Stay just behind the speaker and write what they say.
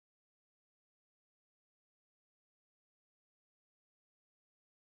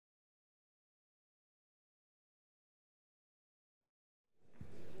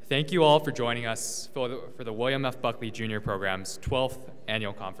Thank you all for joining us for the William F. Buckley Jr. Program's 12th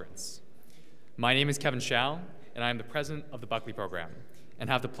Annual Conference. My name is Kevin Xiao, and I am the president of the Buckley Program, and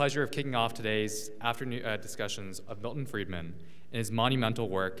have the pleasure of kicking off today's afternoon discussions of Milton Friedman and his monumental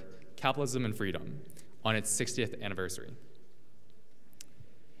work, Capitalism and Freedom, on its 60th anniversary.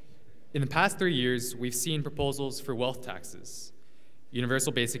 In the past 3 years, we've seen proposals for wealth taxes,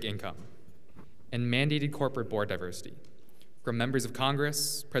 universal basic income, and mandated corporate board diversity from members of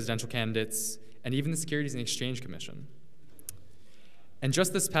Congress, presidential candidates, and even the Securities and Exchange Commission. And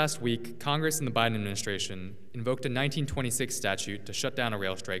just this past week, Congress and the Biden administration invoked a 1926 statute to shut down a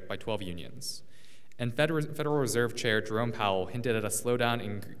rail strike by 12 unions. And Federal Reserve Chair Jerome Powell hinted at a slowdown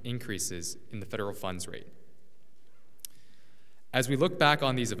in increases in the federal funds rate. As we look back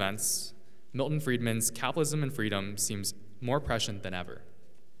on these events, Milton Friedman's Capitalism and Freedom seems more prescient than ever,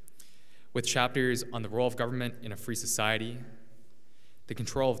 with chapters on the role of government in a free society, the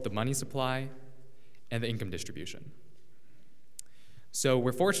control of the money supply, and the income distribution. So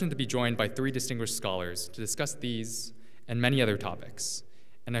we're fortunate to be joined by 3 distinguished scholars to discuss these and many other topics,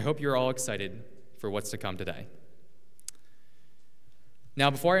 and I hope you're all excited for what's to come today. Now,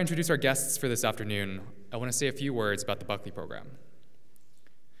 before I introduce our guests for this afternoon, I want to say a few words about the Buckley Program.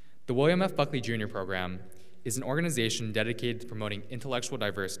 The William F. Buckley Jr. Program is an organization dedicated to promoting intellectual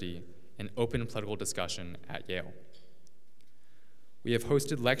diversity and open political discussion at Yale. We have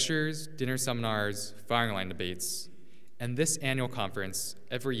hosted lectures, dinner seminars, firing line debates, and this annual conference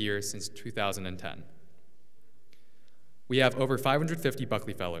every year since 2010. We have over 550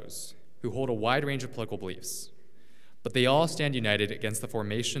 Buckley Fellows who hold a wide range of political beliefs, but they all stand united against the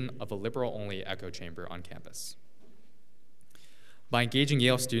formation of a liberal-only echo chamber on campus. By engaging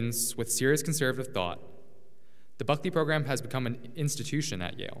Yale students with serious conservative thought, the Buckley Program has become an institution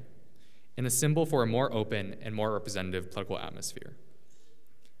at Yale and a symbol for a more open and more representative political atmosphere.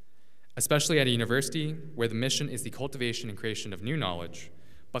 Especially at a university where the mission is the cultivation and creation of new knowledge,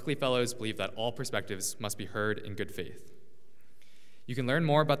 Buckley Fellows believe that all perspectives must be heard in good faith. You can learn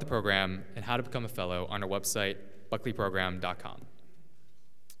more about the program and how to become a fellow on our website, buckleyprogram.com.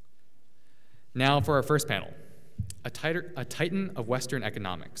 Now for our first panel, a titan of Western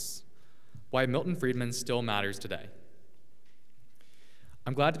economics, why Milton Friedman still matters today.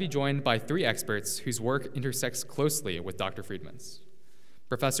 I'm glad to be joined by 3 experts whose work intersects closely with Dr. Friedman's: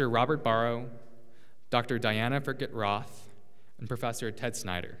 Professor Robert Barro, Dr. Diana Furchtgott-Roth, and Professor Ted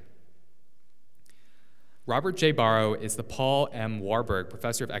Snyder. Robert J. Barro is the Paul M. Warburg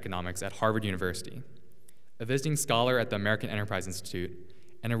Professor of Economics at Harvard University, a visiting scholar at the American Enterprise Institute,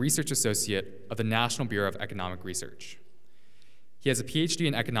 and a research associate of the National Bureau of Economic Research. He has a PhD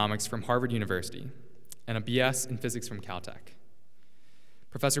in economics from Harvard University and a BS in physics from Caltech.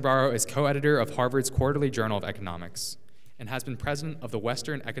 Professor Barro is co-editor of Harvard's Quarterly Journal of Economics and has been president of the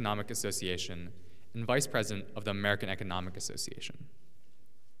Western Economic Association and vice president of the American Economic Association.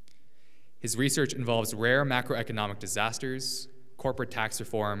 His research involves rare macroeconomic disasters, corporate tax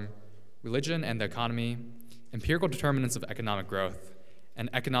reform, religion and the economy, empirical determinants of economic growth, and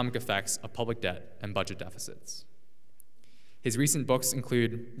economic effects of public debt and budget deficits. His recent books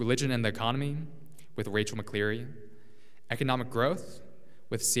include Religion and the Economy with Rachel McCleary, Economic Growth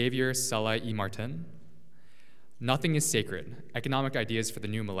with Xavier Sala E. Martin, Nothing is Sacred, Economic Ideas for the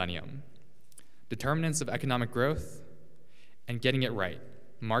New Millennium, Determinants of Economic Growth, and Getting It Right,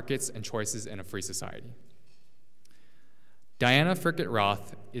 Markets and Choices in a Free Society. Diana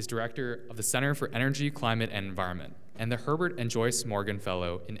Furchtgott-Roth is director of the Center for Energy, Climate, and Environment and the Herbert and Joyce Morgan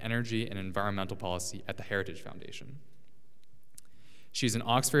Fellow in Energy and Environmental Policy at the Heritage Foundation. She's an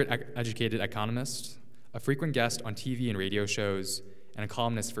Oxford-educated economist, a frequent guest on TV and radio shows, and a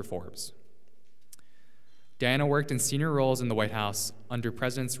columnist for Forbes. Diana worked in senior roles in the White House under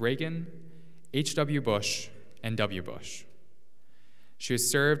Presidents Reagan, H.W. Bush, and W. Bush. She has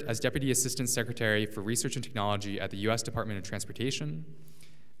served as Deputy Assistant Secretary for Research and Technology at the U.S. Department of Transportation,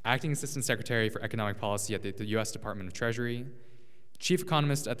 Acting Assistant Secretary for Economic Policy at the U.S. Department of Treasury, Chief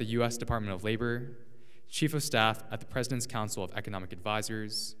Economist at the U.S. Department of Labor, Chief of Staff at the President's Council of Economic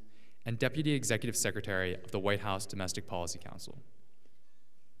Advisors, and Deputy Executive Secretary of the White House Domestic Policy Council.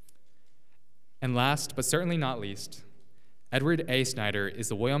 And last, but certainly not least, Edward A. Snyder is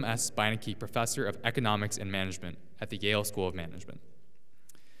the William S. Beinecke Professor of Economics and Management at the Yale School of Management.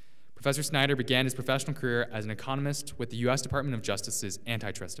 Professor Snyder began his professional career as an economist with the U.S. Department of Justice's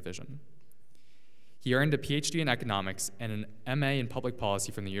Antitrust Division. He earned a PhD in economics and an MA in public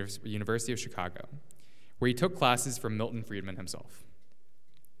policy from the University of Chicago, where he took classes from Milton Friedman himself.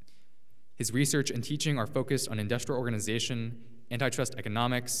 His research and teaching are focused on industrial organization, antitrust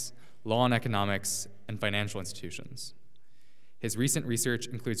economics, law and economics, and financial institutions. His recent research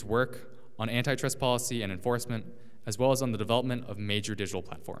includes work on antitrust policy and enforcement, as well as on the development of major digital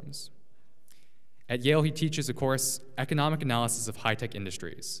platforms. At Yale, he teaches a course, Economic Analysis of High-Tech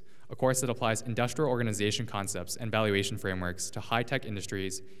Industries, a course that applies industrial organization concepts and valuation frameworks to high-tech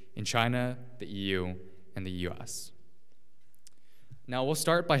industries in China, the EU, and the US. Now, we'll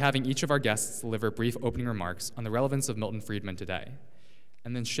start by having each of our guests deliver brief opening remarks on the relevance of Milton Friedman today,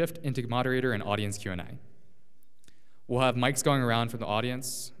 and then shift into moderator and audience Q&A. We'll have mics going around from the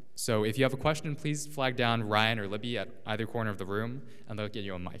audience, so if you have a question, please flag down Ryan or Libby at either corner of the room, and they'll get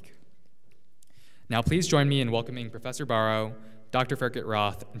you a mic. Now, please join me in welcoming Professor Barro, Dr.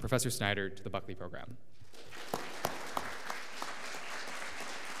 Furchtgott-Roth, and Professor Snyder to the Buckley program.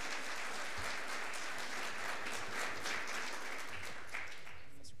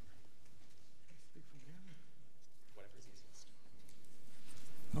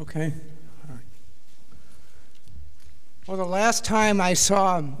 Okay. All right. Well, the last time I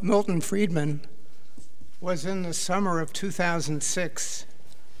saw Milton Friedman was in the summer of 2006.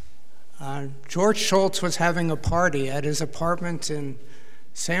 George Shultz was having a party at his apartment in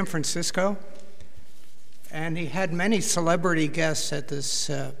San Francisco, and he had many celebrity guests at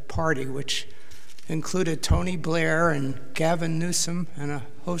this party, which included Tony Blair and Gavin Newsom and a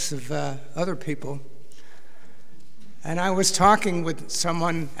host of other people. And I was talking with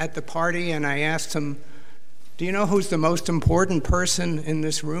someone at the party, and I asked him, "Do you know who's the most important person in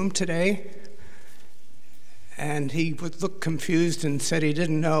this room today?" And he would look confused and said he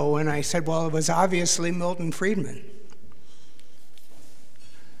didn't know. And I said, well, it was obviously Milton Friedman.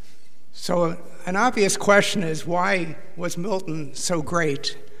 So an obvious question is, why was Milton so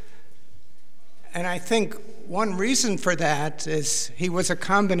great? And I think one reason for that is he was a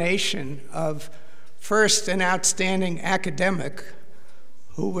combination of, first, an outstanding academic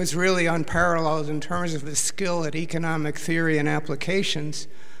who was really unparalleled in terms of his skill at economic theory and applications,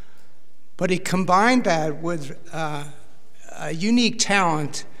 but he combined that with a unique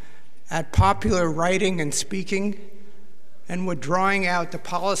talent at popular writing and speaking, and with drawing out the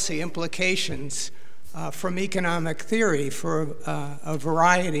policy implications from economic theory for a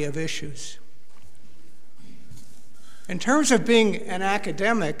variety of issues. In terms of being an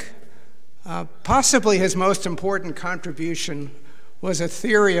academic, possibly his most important contribution was a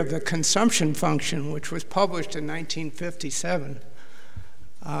theory of the consumption function, which was published in 1957.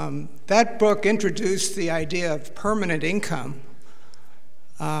 That book introduced the idea of permanent income,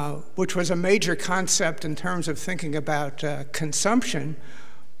 which was a major concept in terms of thinking about consumption,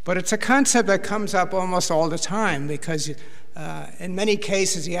 but it's a concept that comes up almost all the time because in many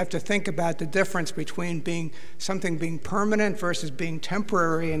cases you have to think about the difference between something being permanent versus being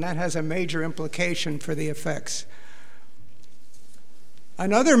temporary, and that has a major implication for the effects.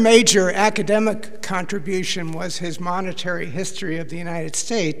 Another major academic contribution was his monetary history of the United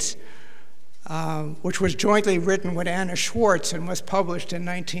States, which was jointly written with Anna Schwartz and was published in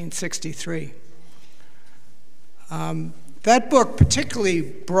 1963. That book particularly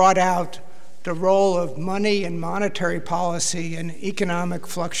brought out the role of money and monetary policy in economic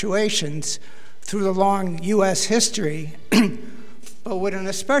fluctuations through the long U.S. history, but with an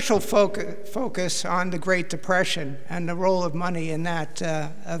especial focus on the Great Depression and the role of money in that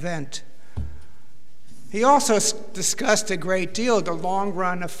event. He also discussed a great deal the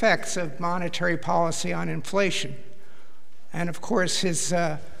long-run effects of monetary policy on inflation. And of course, his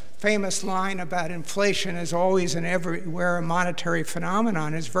famous line about inflation is always and everywhere a monetary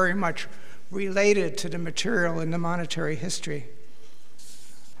phenomenon is very much related to the material in the monetary history.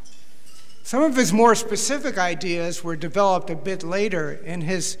 Some of his more specific ideas were developed a bit later in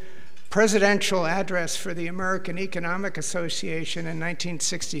his presidential address for the American Economic Association in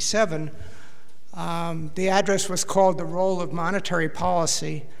 1967. The address was called "The Role of Monetary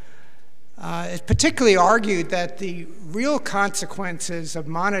Policy." It particularly argued that the real consequences of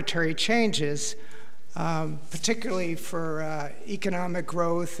monetary changes, particularly for economic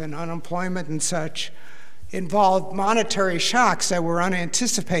growth and unemployment and such, involved monetary shocks that were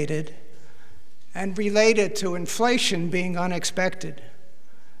unanticipated and related to inflation being unexpected.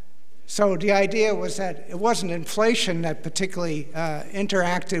 So the idea was that it wasn't inflation that particularly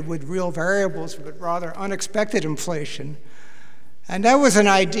interacted with real variables, but rather unexpected inflation. And that was an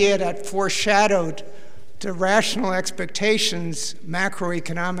idea that foreshadowed the rational expectations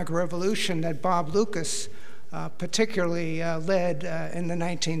macroeconomic revolution that Bob Lucas particularly led in the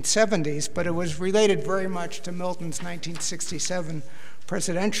 1970s, but it was related very much to Milton's 1967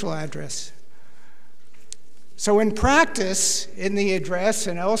 presidential address. So in practice, in the address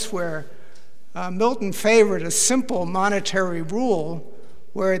and elsewhere, Milton favored a simple monetary rule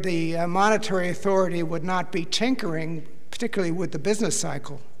where the monetary authority would not be tinkering, particularly with the business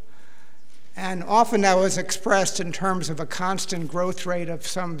cycle. And often that was expressed in terms of a constant growth rate of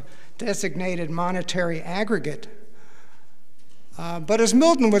some designated monetary aggregate. But as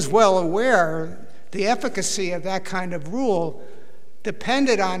Milton was well aware, the efficacy of that kind of rule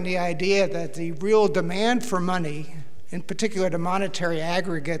depended on the idea that the real demand for money, in particular the monetary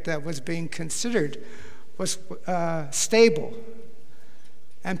aggregate that was being considered, was stable.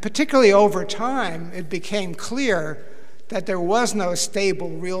 And particularly over time, it became clear that there was no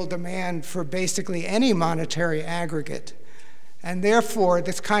stable real demand for basically any monetary aggregate. And therefore,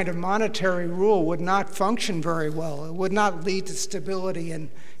 this kind of monetary rule would not function very well. It would not lead to stability in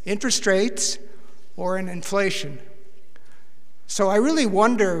interest rates or in inflation. So I really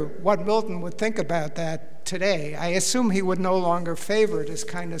wonder what Milton would think about that today. I assume he would no longer favor this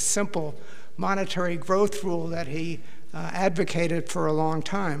kind of simple monetary growth rule that he advocated for a long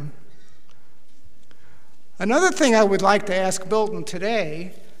time. Another thing I would like to ask Milton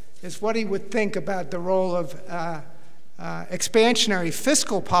today is what he would think about the role of expansionary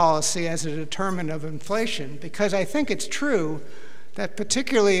fiscal policy as a determinant of inflation, because I think it's true that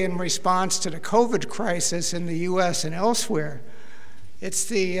particularly in response to the COVID crisis in the US and elsewhere, it's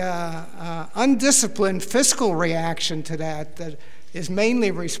the undisciplined fiscal reaction to that is mainly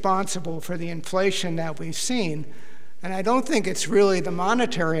responsible for the inflation that we've seen. And I don't think it's really the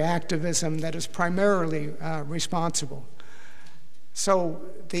monetary activism that is primarily responsible. So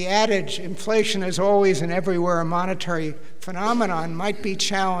the adage, inflation is always and everywhere a monetary phenomenon, might be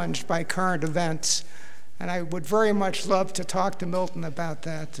challenged by current events. And I would very much love to talk to Milton about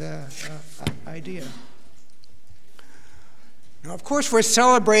that idea. Now, of course, we're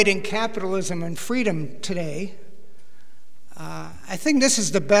celebrating capitalism and freedom today. I think this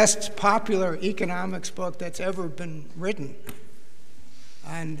is the best popular economics book that's ever been written.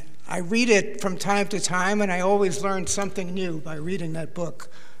 And I read it from time to time, and I always learn something new by reading that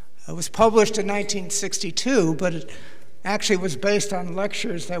book. It was published in 1962, but it actually was based on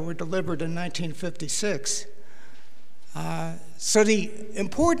lectures that were delivered in 1956. So the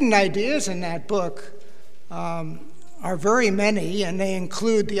important ideas in that book are very many, and they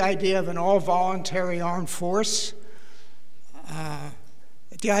include the idea of an all-voluntary armed force,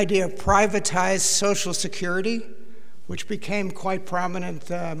 the idea of privatized Social Security, which became quite prominent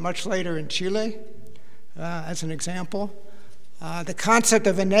much later in Chile, as an example. The concept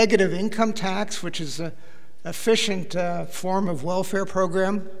of a negative income tax, which is an efficient form of welfare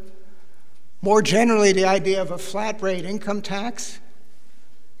program. More generally, the idea of a flat rate income tax.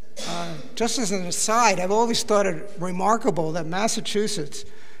 Just as an aside, I've always thought it remarkable that Massachusetts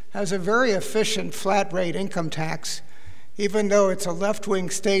has a very efficient flat rate income tax. Even though it's a left-wing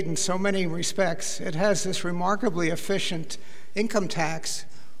state in so many respects, it has this remarkably efficient income tax,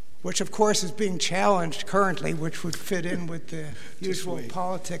 which of course is being challenged currently, which would fit in with the usual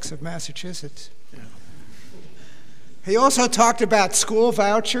politics of Massachusetts. Yeah. He also talked about school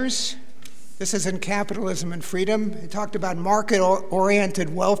vouchers. This is in Capitalism and Freedom. He talked about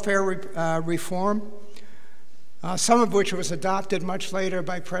market-oriented welfare reform, some of which was adopted much later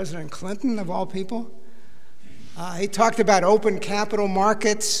by President Clinton, of all people. He talked about open capital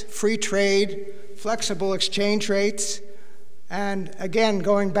markets, free trade, flexible exchange rates, and again,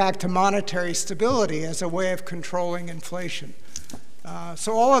 going back to monetary stability as a way of controlling inflation.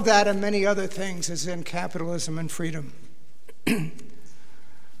 So all of that and many other things is in Capitalism and Freedom.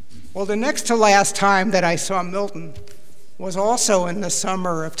 Well, the next to last time that I saw Milton was also in the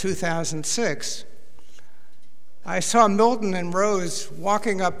summer of 2006. I saw Milton and Rose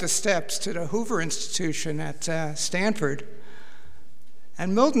walking up the steps to the Hoover Institution at Stanford,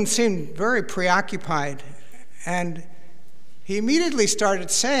 and Milton seemed very preoccupied, and he immediately started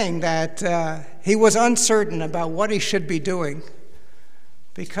saying that he was uncertain about what he should be doing,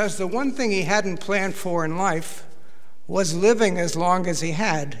 because the one thing he hadn't planned for in life was living as long as he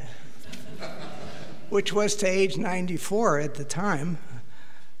had, which was to age 94 at the time.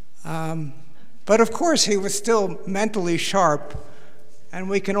 But of course, he was still mentally sharp, and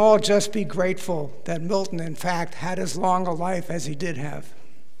we can all just be grateful that Milton, in fact, had as long a life as he did have.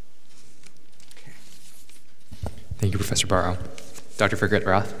 Okay. Thank you, Professor Barro. Dr.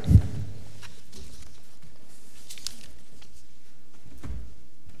 Furchtgott-Roth.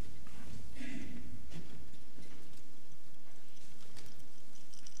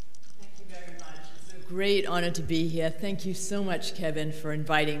 Thank you very much. It's a great honor to be here. Thank you so much, Kevin, for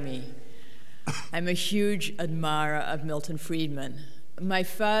inviting me. I'm a huge admirer of Milton Friedman. My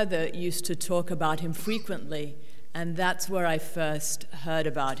father used to talk about him frequently, and that's where I first heard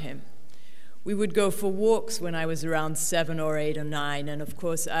about him. We would go for walks when I was around 7 or 8 or 9, and of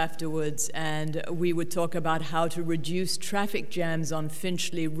course afterwards, and we would talk about how to reduce traffic jams on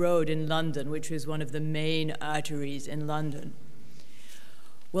Finchley Road in London, which is one of the main arteries in London.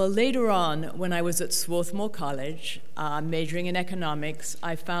 Well, later on, when I was at Swarthmore College, majoring in economics,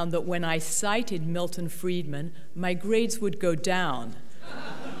 I found that when I cited Milton Friedman, my grades would go down.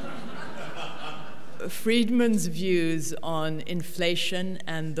 Friedman's views on inflation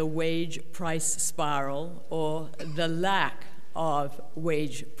and the wage-price spiral, or the lack of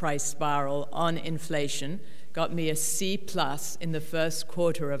wage-price spiral on inflation, got me a C+ in the first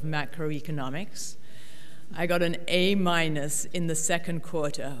quarter of macroeconomics. I got an A- in the second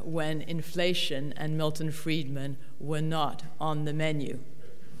quarter when inflation and Milton Friedman were not on the menu.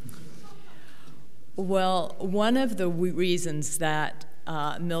 Well, one of the reasons that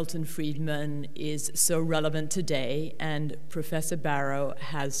Milton Friedman is so relevant today, and Professor Barro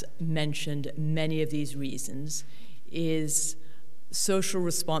has mentioned many of these reasons, is social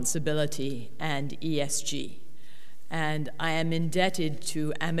responsibility and ESG. And I am indebted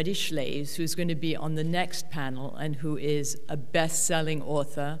to Amity Schlaves, who's going to be on the next panel and who is a best-selling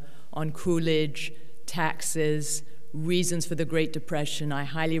author on Coolidge, taxes, reasons for the Great Depression. I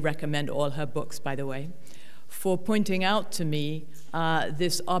highly recommend all her books, by the way, for pointing out to me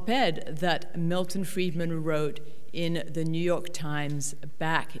this op-ed that Milton Friedman wrote in the New York Times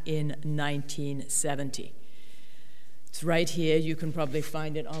back in 1970. It's right here. You can probably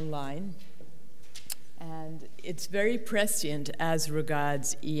find it online. And it's very prescient as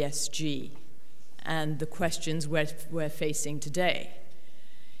regards ESG and the questions we're facing today.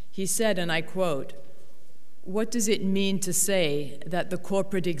 He said, and I quote, "What does it mean to say that the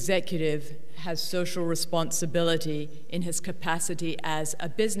corporate executive has social responsibility in his capacity as a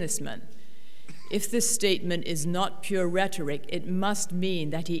businessman? If this statement is not pure rhetoric, it must mean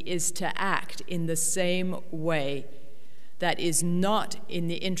that he is to act in the same way that is not in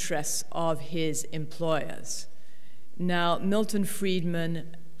the interests of his employers." Now, Milton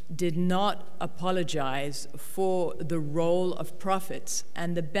Friedman did not apologize for the role of profits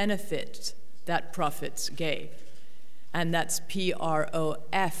and the benefits that profits gave. And that's profits,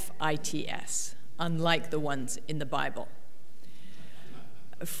 unlike the ones in the Bible.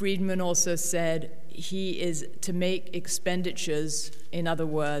 Friedman also said he is to make expenditures, in other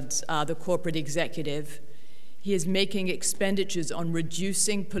words, the corporate executive, he is making expenditures on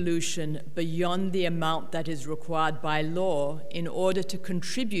reducing pollution beyond the amount that is required by law in order to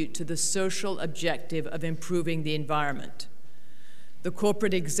contribute to the social objective of improving the environment. The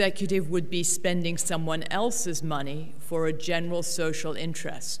corporate executive would be spending someone else's money for a general social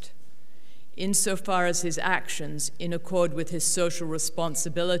interest. Insofar as his actions, in accord with his social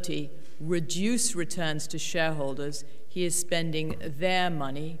responsibility, reduce returns to shareholders, he is spending their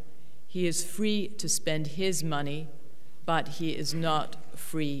money. He is free to spend his money, but he is not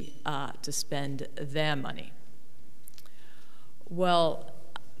free to spend their money. Well,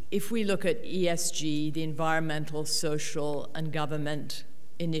 if we look at ESG, the Environmental, Social, and Government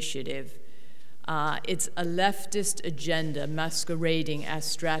Initiative, it's a leftist agenda masquerading as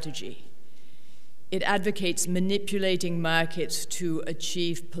strategy. It advocates manipulating markets to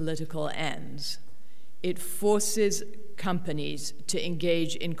achieve political ends. It forces companies to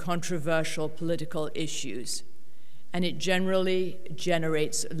engage in controversial political issues, and it generally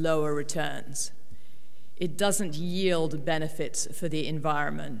generates lower returns. It doesn't yield benefits for the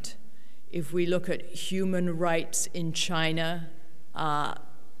environment. If we look at human rights in China,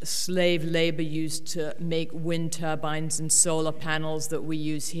 slave labor used to make wind turbines and solar panels that we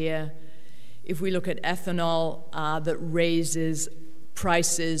use here. If we look at ethanol that raises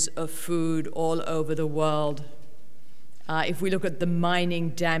prices of food all over the world. If we look at the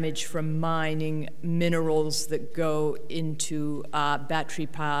mining damage from mining minerals that go into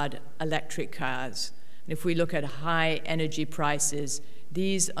battery-powered electric cars, and if we look at high energy prices,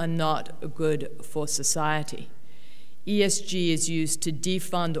 these are not good for society. ESG is used to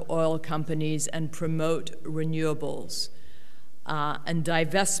defund oil companies and promote renewables. And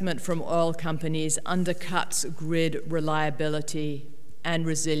divestment from oil companies undercuts grid reliability and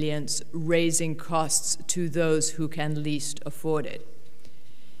resilience, raising costs to those who can least afford it.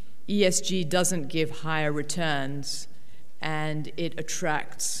 ESG doesn't give higher returns, and it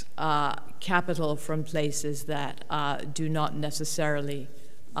attracts capital from places that do not necessarily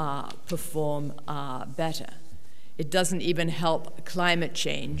perform better. It doesn't even help climate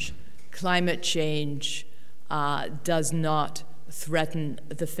change. Climate change does not threaten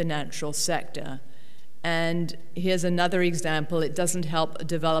the financial sector. And here's another example. It doesn't help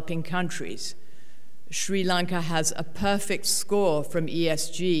developing countries. Sri Lanka has a perfect score from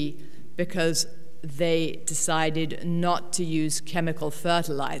ESG because they decided not to use chemical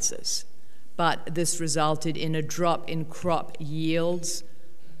fertilizers. But this resulted in a drop in crop yields,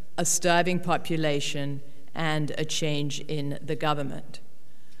 a starving population, and a change in the government.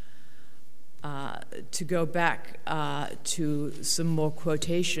 To go back to some more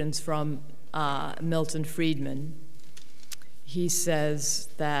quotations from Milton Friedman, he says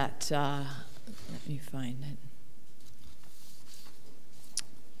that, let me find it.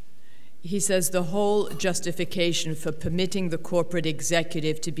 He says the whole justification for permitting the corporate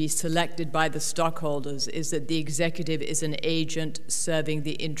executive to be selected by the stockholders is that the executive is an agent serving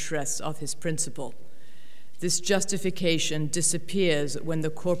the interests of his principal. This justification disappears when the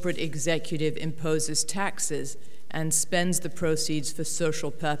corporate executive imposes taxes and spends the proceeds for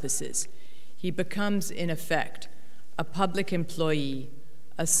social purposes. He becomes, in effect, a public employee,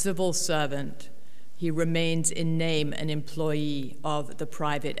 a civil servant. He remains in name an employee of the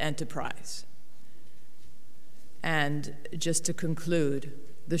private enterprise. And just to conclude,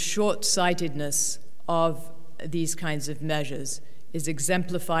 the short-sightedness of these kinds of measures is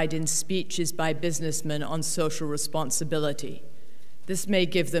exemplified in speeches by businessmen on social responsibility. This may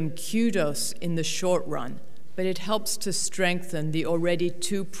give them kudos in the short run, but it helps to strengthen the already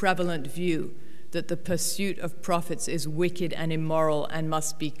too prevalent view that the pursuit of profits is wicked and immoral and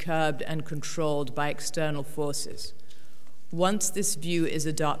must be curbed and controlled by external forces. Once this view is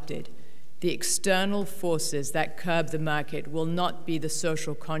adopted, the external forces that curb the market will not be the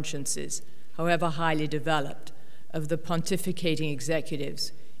social consciences, however highly developed, of the pontificating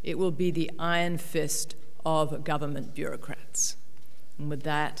executives. It will be the iron fist of government bureaucrats. And with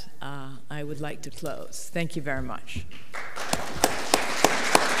that, I would like to close. Thank you very much.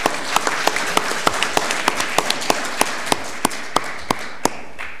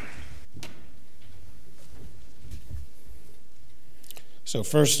 So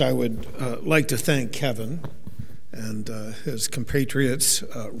first, I would like to thank Kevin and his compatriots,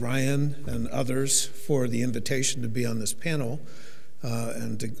 Ryan and others, for the invitation to be on this panel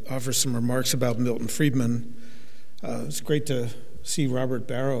and to offer some remarks about Milton Friedman. It's great to see Robert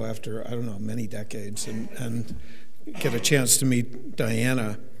Barro after, I don't know, many decades and get a chance to meet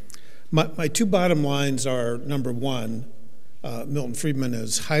Diana. My two bottom lines are, number one, Milton Friedman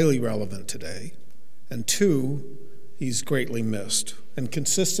is highly relevant today, and two, he's greatly missed. And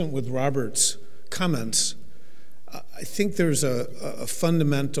consistent with Robert's comments, I think there's a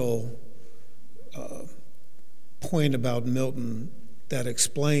fundamental point about Milton that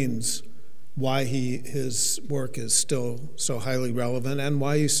explains why his work is still so highly relevant and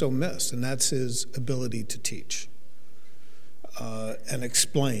why he's so missed, and that's his ability to teach and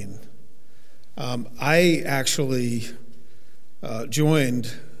explain. I actually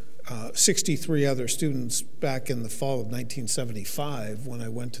joined 63 other students back in the fall of 1975 when I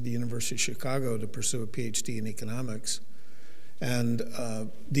went to the University of Chicago to pursue a PhD in economics. And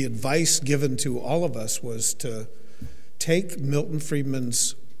the advice given to all of us was to take Milton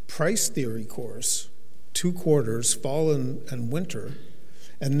Friedman's price theory course, 2 quarters, fall and winter,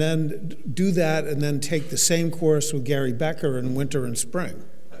 and then do that and then take the same course with Gary Becker in winter and spring.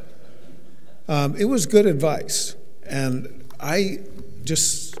 It was good advice. And I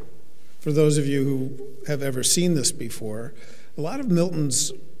just, for those of you who have ever seen this before, a lot of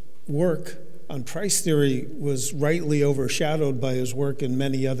Milton's work on price theory was rightly overshadowed by his work in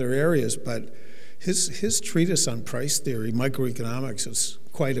many other areas, but his treatise on price theory, microeconomics, is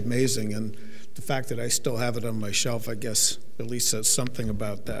quite amazing, and the fact that I still have it on my shelf, I guess, at least says something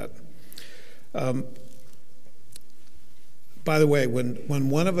about that. By the way, when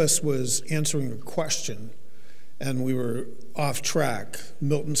one of us was answering a question and we were off track,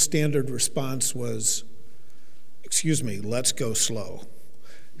 Milton's standard response was, "Excuse me, let's go slow."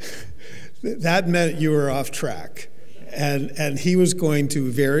 That meant you were off track. And he was going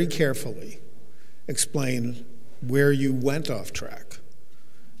to very carefully explain where you went off track.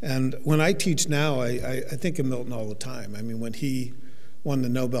 And when I teach now, I think of Milton all the time. I mean, when he won the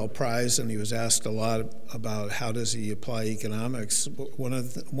Nobel Prize and he was asked a lot about how does he apply economics, one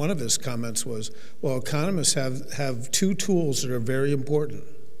of his comments was, well, economists have 2 tools that are very important.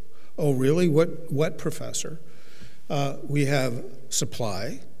 Oh, really? What, professor? We have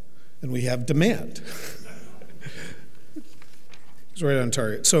supply and we have demand. It's right on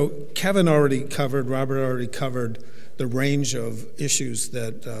target. So Kevin already covered, Robert already covered the range of issues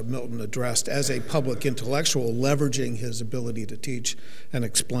that Milton addressed as a public intellectual, leveraging his ability to teach and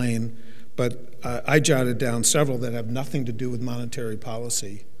explain. But I jotted down several that have nothing to do with monetary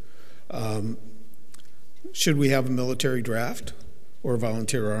policy. Should we have a military draft or a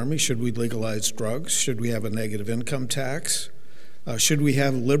volunteer army? Should we legalize drugs? Should we have a negative income tax? Should we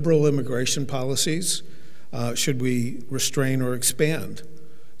have liberal immigration policies? Should we restrain or expand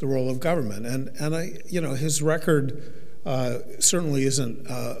the role of government? And his record certainly isn't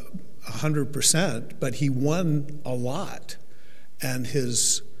 100%, but he won a lot. And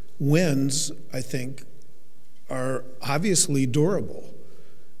his wins, I think, are obviously durable.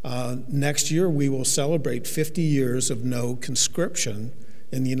 Next year, we will celebrate 50 years of no conscription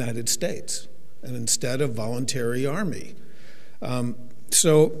in the United States, and instead of voluntary army.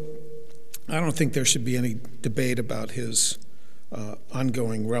 So I don't think there should be any debate about his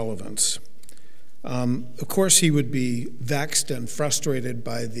ongoing relevance. Of course, he would be vexed and frustrated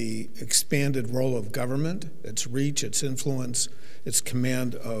by the expanded role of government, its reach, its influence, its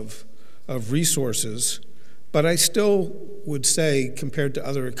command of resources. But I still would say, compared to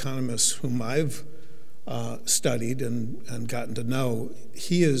other economists whom I've studied and gotten to know,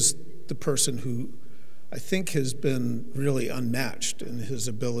 he is the person who I think has been really unmatched in his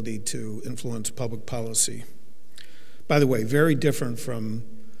ability to influence public policy. By the way, very different from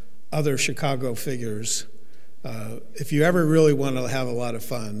other Chicago figures. If you ever really want to have a lot of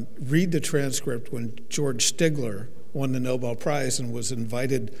fun, read the transcript when George Stigler won the Nobel Prize and was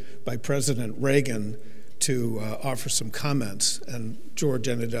invited by President Reagan to offer some comments. And George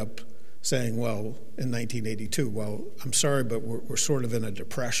ended up saying, well, in 1982, well, I'm sorry, but we're sort of in a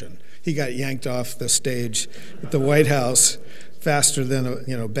depression. He got yanked off the stage at the White House faster than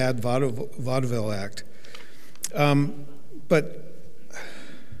a bad vaudeville act.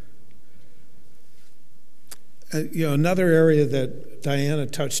 Another area that Diana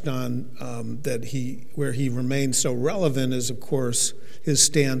touched on where he remains so relevant is, of course, his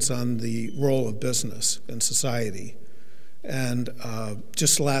stance on the role of business in society. And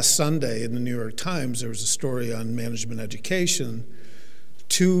just last Sunday in the New York Times, there was a story on management education,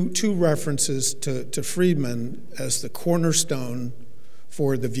 two references to Friedman as the cornerstone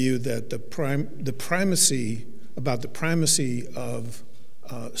for the view that the primacy of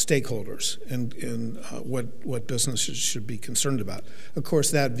stakeholders and what businesses should be concerned about. Of course,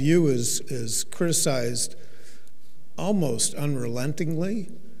 that view is criticized almost unrelentingly,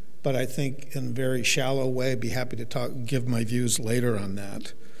 but I think in a very shallow way. I'd be happy to give my views later on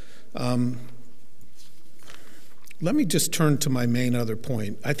that. Let me just turn to my main other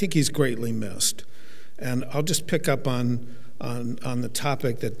point. I think he's greatly missed. And I'll just pick up on the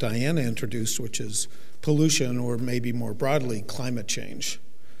topic that Diana introduced, which is pollution, or maybe more broadly, climate change.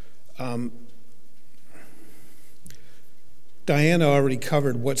 Diana already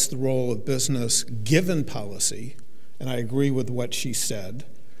covered what's the role of business given policy, and I agree with what she said.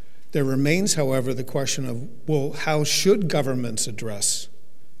 There remains, however, the question of, well, how should governments address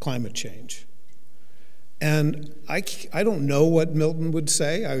climate change? And I don't know what Milton would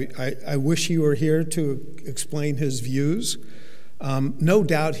say. I wish he were here to explain his views. No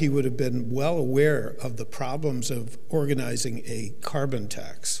doubt he would have been well aware of the problems of organizing a carbon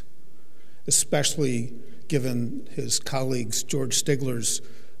tax, especially given his colleagues George Stigler's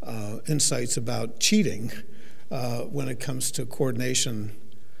insights about cheating when it comes to coordination.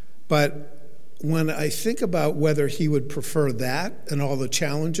 But when I think about whether he would prefer that and all the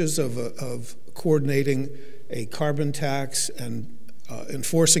challenges of coordinating a carbon tax and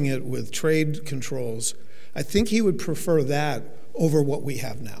enforcing it with trade controls, I think he would prefer that over what we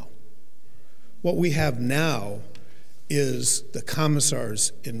have now. What we have now is the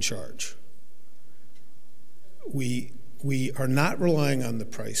commissars in charge. We are not relying on the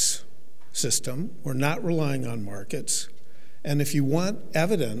price system. We're not relying on markets. And if you want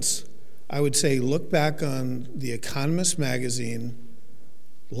evidence, I would say look back on The Economist magazine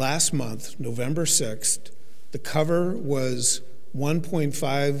last month, November 6th. The cover was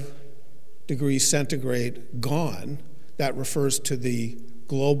 1.5 degrees centigrade gone. That refers to the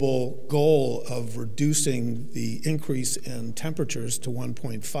global goal of reducing the increase in temperatures to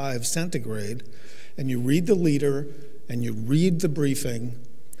 1.5 centigrade. And you read the leader and you read the briefing,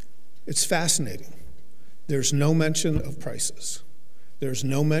 it's fascinating. There's no mention of prices. There's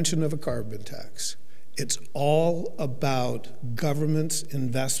no mention of a carbon tax. It's all about governments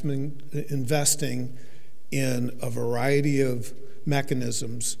investing in a variety of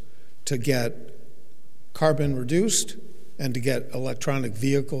mechanisms to get carbon reduced and to get electronic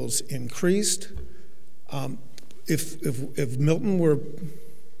vehicles increased. If Milton were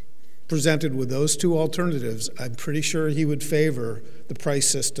presented with those two alternatives, I'm pretty sure he would favor the price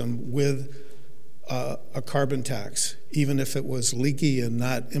system with a carbon tax, even if it was leaky and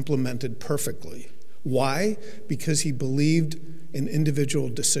not implemented perfectly. Why? Because he believed in individual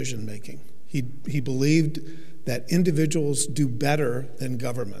decision-making. He believed that individuals do better than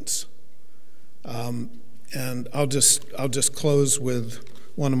governments. And I'll just close with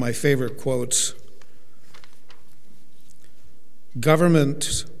one of my favorite quotes.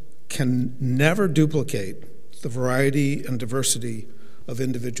 Government can never duplicate the variety and diversity of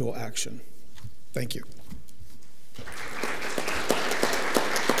individual action. Thank you.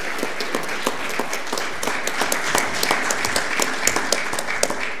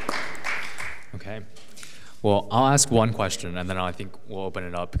 Okay. Well, I'll ask one question, and then I think we'll open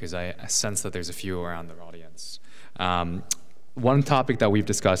it up because I sense that there's a few around the audience. One topic that we've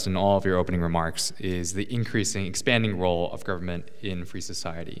discussed in all of your opening remarks is the expanding role of government in free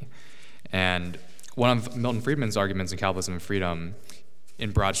society. And one of Milton Friedman's arguments in Capitalism and Freedom,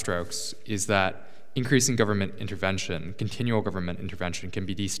 in broad strokes, is that increasing government intervention, continual government intervention, can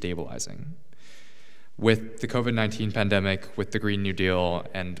be destabilizing. With the COVID-19 pandemic, with the Green New Deal,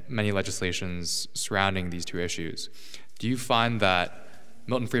 and many legislations surrounding these two issues, do you find that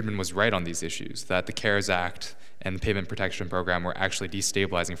Milton Friedman was right on these issues, that the CARES Act and the Payment Protection Program were actually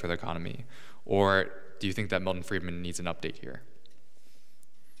destabilizing for the economy? Or do you think that Milton Friedman needs an update here?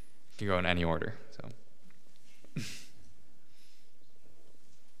 You can go in any order.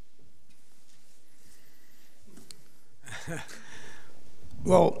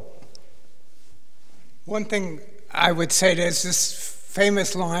 Well, one thing I would say, there's this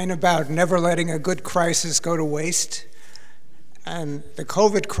famous line about never letting a good crisis go to waste. And the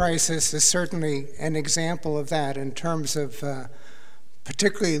COVID crisis is certainly an example of that in terms of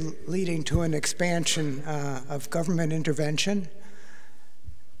particularly leading to an expansion of government intervention.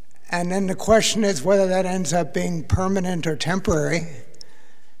 And then the question is whether that ends up being permanent or temporary.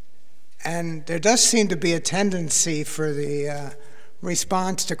 And there does seem to be a tendency for the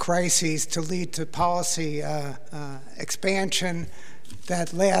response to crises to lead to policy expansion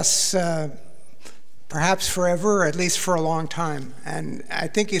that lasts perhaps forever, or at least for a long time. And I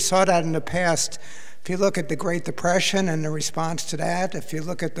think you saw that in the past. If you look at the Great Depression and the response to that, if you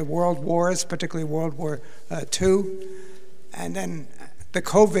look at the world wars, particularly World War II, and then the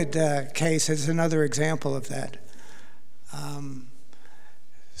COVID case is another example of that.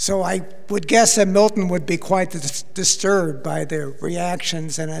 So I would guess that Milton would be quite disturbed by their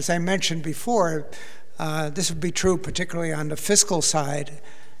reactions. And as I mentioned before, this would be true particularly on the fiscal side,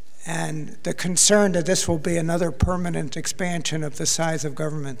 and the concern that this will be another permanent expansion of the size of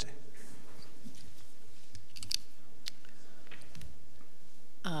government.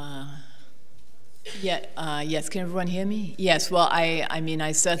 Yes, can everyone hear me? Yes, well, I mean,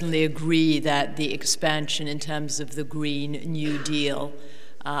 I certainly agree that the expansion in terms of the Green New Deal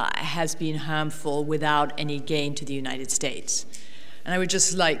has been harmful without any gain to the United States. And I would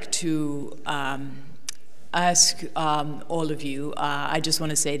just like to ask all of you, I just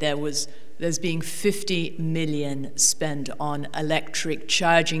want to say there's being 50 million spent on electric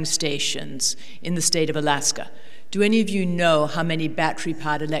charging stations in the state of Alaska. Do any of you know how many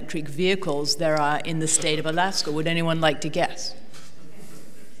battery-powered electric vehicles there are in the state of Alaska? Would anyone like to guess?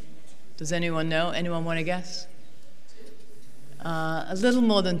 Does anyone know? Anyone want to guess? A little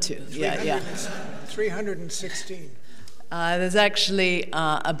more than 2. Yeah. 316. There's actually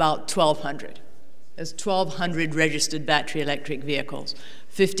about 1,200. There's 1,200 registered battery electric vehicles.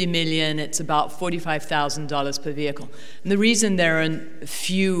 50 million, it's about $45,000 per vehicle. And the reason there are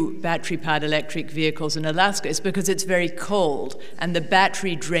few battery-powered electric vehicles in Alaska is because it's very cold and the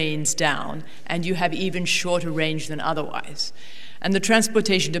battery drains down and you have even shorter range than otherwise. And the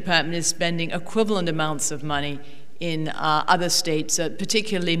Transportation Department is spending equivalent amounts of money in other states,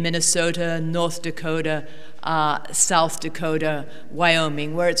 particularly Minnesota, North Dakota, South Dakota,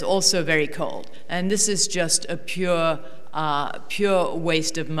 Wyoming, where it's also very cold. And this is just a pure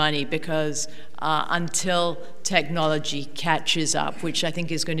waste of money because until technology catches up, which I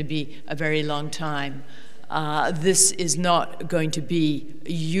think is going to be a very long time, this is not going to be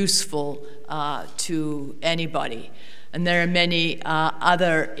useful to anybody. And there are many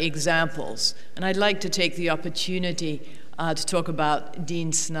other examples. And I'd like to take the opportunity to talk about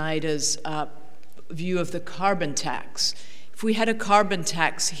Dean Snyder's view of the carbon tax. If we had a carbon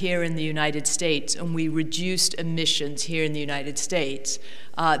tax here in the United States and we reduced emissions here in the United States,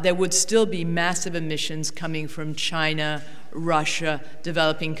 there would still be massive emissions coming from China, Russia,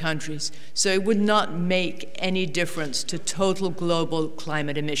 developing countries. So it would not make any difference to total global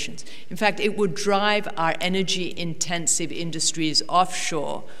climate emissions. In fact, it would drive our energy-intensive industries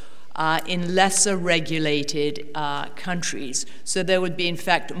offshore in lesser regulated countries. So there would be, in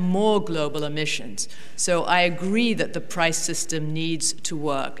fact, more global emissions. So I agree that the price system needs to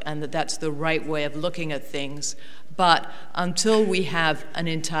work and that that's the right way of looking at things. But until we have an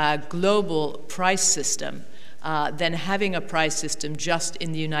entire global price system, then having a price system just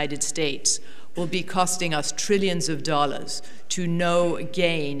in the United States will be costing us trillions of dollars to no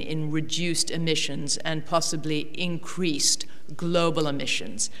gain in reduced emissions and possibly increased global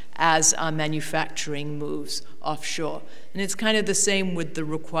emissions as our manufacturing moves offshore. And it's kind of the same with the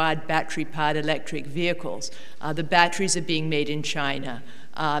required battery-powered electric vehicles. The batteries are being made in China,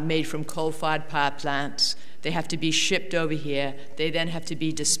 made from coal-fired power plants. They have to be shipped over here. They then have to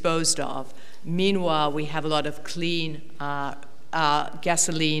be disposed of. Meanwhile, we have a lot of clean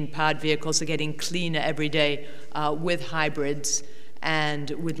gasoline-powered vehicles are getting cleaner every day with hybrids and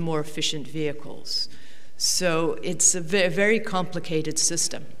with more efficient vehicles. So it's a very complicated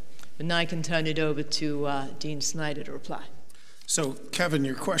system. And now I can turn it over to Dean Snyder to reply. So, Kevin,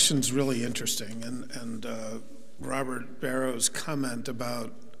 your question's really interesting, and Robert Barro's comment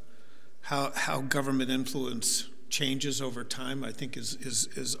about how government influence changes over time, I think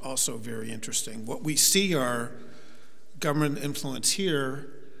is also very interesting. What we see are government influence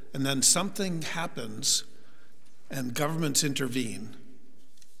here, and then something happens, and governments intervene.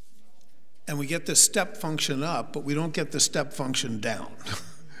 And we get the step function up, but we don't get the step function down.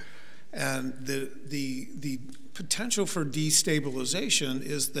 And the potential for destabilization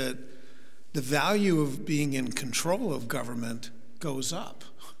is that the value of being in control of government goes up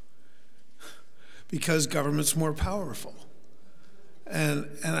because government's more powerful. And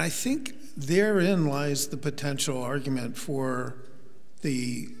I think therein lies the potential argument for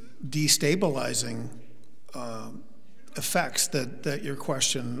the destabilizing effects that your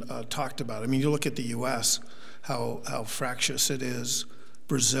question talked about. I mean, you look at the U.S., how fractious it is,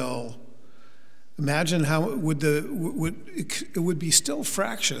 Brazil. Imagine how it would be still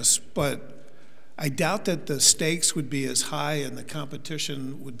fractious, but I doubt that the stakes would be as high and the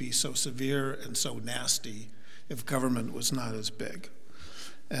competition would be so severe and so nasty if government was not as big.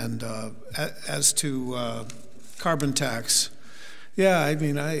 And as to carbon tax, yeah, I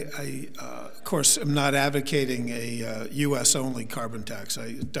mean, I of course am not advocating a U.S.-only carbon tax.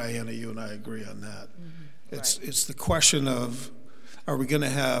 Diana, you and I agree on that. Mm-hmm. It's the question of, are we going to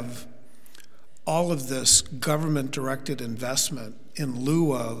have all of this government-directed investment in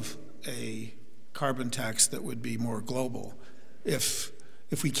lieu of a carbon tax that would be more global? If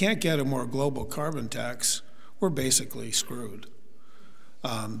we can't get a more global carbon tax, we're basically screwed.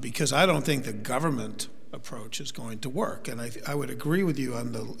 Because I don't think the government approach is going to work. And I would agree with you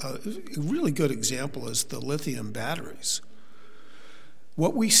on a really good example is the lithium batteries.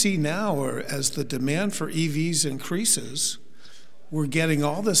 What we see now are as the demand for EVs increases, we're getting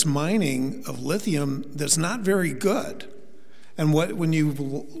all this mining of lithium that's not very good. And when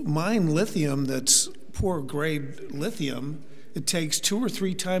you mine lithium that's poor grade lithium, it takes 2 or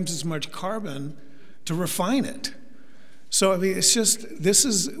 3 times as much carbon to refine it. So, I mean, it's just, this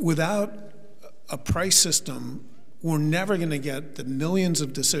is, without a price system, we're never going to get the millions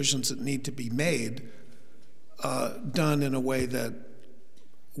of decisions that need to be made done in a way that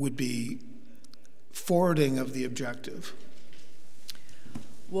would be forwarding of the objective.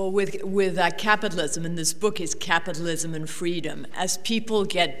 Well, with capitalism, and this book is Capitalism and Freedom, as people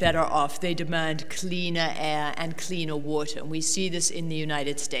get better off, they demand cleaner air and cleaner water. And we see this in the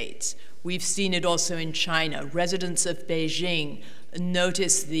United States. We've seen it also in China. Residents of Beijing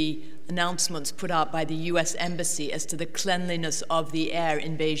notice the announcements put out by the U.S. Embassy as to the cleanliness of the air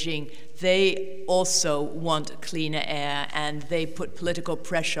in Beijing. They also want cleaner air, and they put political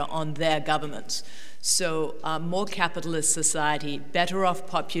pressure on their governments. So more capitalist society, better off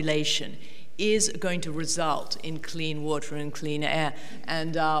population, is going to result in clean water and clean air.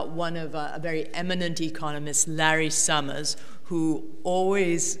 And one of a very eminent economist, Larry Summers, who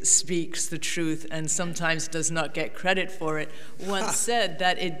always speaks the truth and sometimes does not get credit for it, once said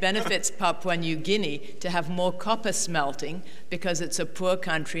that it benefits Papua New Guinea to have more copper smelting because it's a poor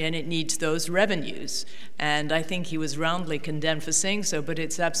country and it needs those revenues. And I think he was roundly condemned for saying so, but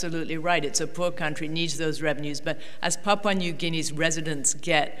it's absolutely right. It's a poor country, it needs those revenues. But as Papua New Guinea's residents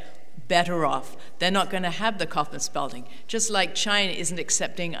get better off, they're not going to have the copper smelting. Just like China isn't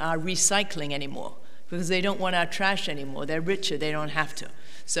accepting our recycling anymore, because they don't want our trash anymore. They're richer, they don't have to.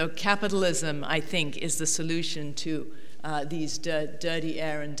 So capitalism, I think, is the solution to these dirty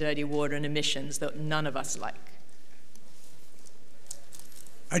air and dirty water and emissions that none of us like.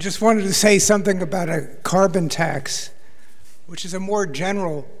 I just wanted to say something about a carbon tax, which is a more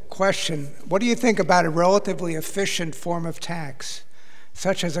general question. What do you think about a relatively efficient form of tax,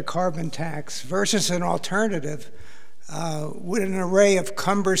 such as a carbon tax, versus an alternative with an array of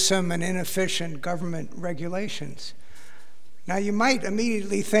cumbersome and inefficient government regulations? Now, you might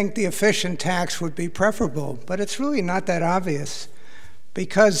immediately think the efficient tax would be preferable, but it's really not that obvious,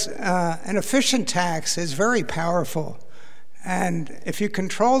 because an efficient tax is very powerful, And if you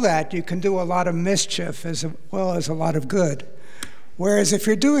control that, you can do a lot of mischief as well as a lot of good. Whereas if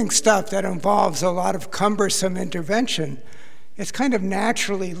you're doing stuff that involves a lot of cumbersome intervention, it's kind of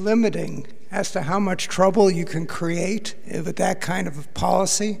naturally limiting as to how much trouble you can create with that kind of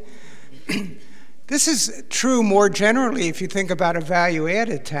policy. This is true more generally if you think about a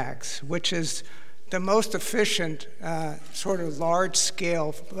value-added tax, which is the most efficient sort of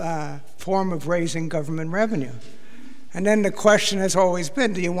large-scale form of raising government revenue. And then the question has always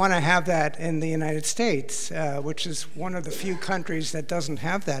been, do you want to have that in the United States, which is one of the few countries that doesn't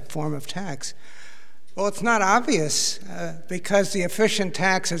have that form of tax? Well, it's not obvious because the efficient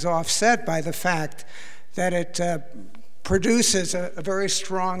tax is offset by the fact that it produces a very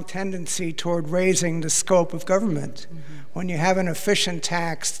strong tendency toward raising the scope of government. Mm-hmm. When you have an efficient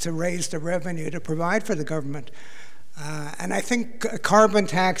tax to raise the revenue to provide for the government. And I think a carbon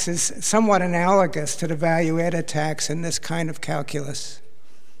tax is somewhat analogous to the value-added tax in this kind of calculus.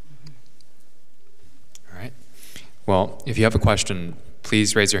 All right. Well, if you have a question,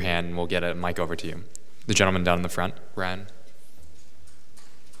 please raise your hand and we'll get a mic over to you. The gentleman down in the front, Ryan.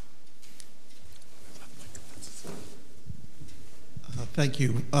 Thank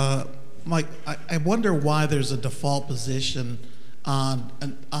you. Mike, I wonder why there's a default position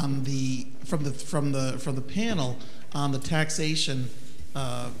from the panel on the taxation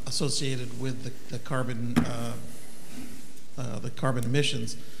associated with the carbon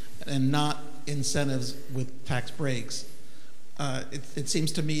emissions, and not incentives with tax breaks. It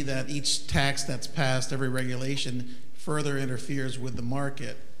seems to me that each tax that's passed, every regulation, further interferes with the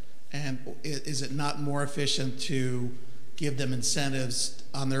market. And is it not more efficient to give them incentives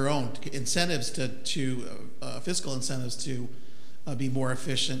on their own, incentives fiscal incentives to be more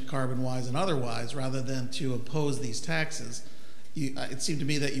efficient carbon-wise and otherwise, rather than to impose these taxes? It seemed to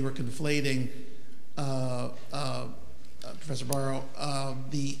me that you were conflating, Professor Barro,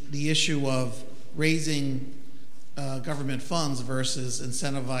 the issue of raising government funds versus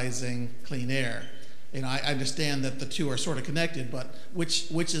incentivizing clean air. You know, I understand that the two are sort of connected, but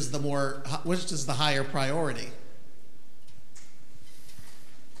which is the higher priority?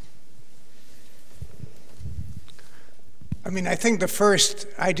 I mean, I think the first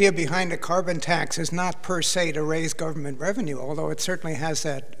idea behind a carbon tax is not per se to raise government revenue, although it certainly has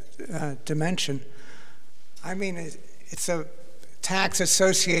that dimension. I mean, it's a tax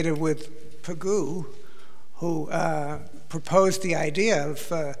associated with Pagoo, who proposed the idea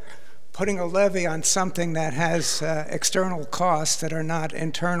of putting a levy on something that has external costs that are not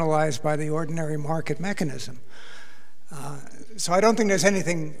internalized by the ordinary market mechanism. So I don't think there's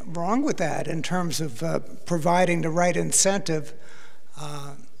anything wrong with that in terms of providing the right incentive.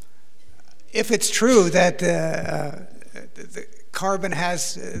 If it's true that the carbon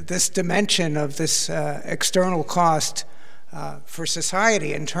has this dimension of this external cost for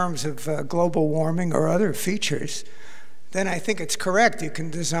society in terms of global warming or other features, then I think it's correct. You can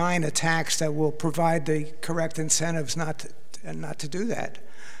design a tax that will provide the correct incentives not to do that.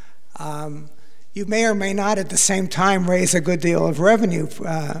 You may or may not at the same time raise a good deal of revenue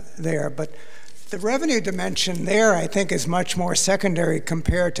there, but the revenue dimension there, I think, is much more secondary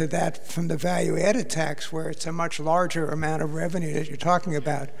compared to that from the value-added tax, where it's a much larger amount of revenue that you're talking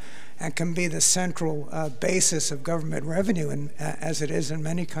about and can be the central basis of government revenue, as it is in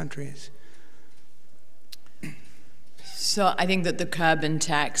many countries. So I think that the carbon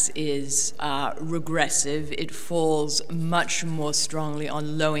tax is regressive. It falls much more strongly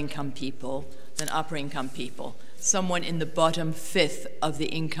on low-income people than upper-income people. Someone in the bottom fifth of the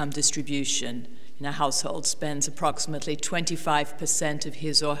income distribution in a household spends approximately 25% of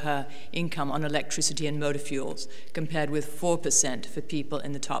his or her income on electricity and motor fuels, compared with 4% for people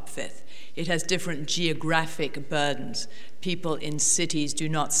in the top fifth. It has different geographic burdens. People in cities do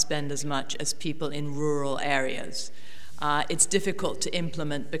not spend as much as people in rural areas. It's difficult to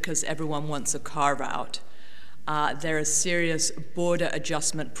implement because everyone wants a carve-out. There are serious border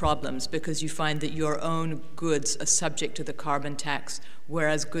adjustment problems because you find that your own goods are subject to the carbon tax,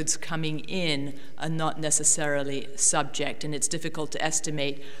 whereas goods coming in are not necessarily subject, and it's difficult to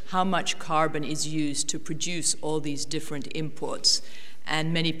estimate how much carbon is used to produce all these different imports.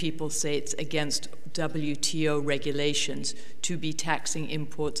 And many people say it's against WTO regulations to be taxing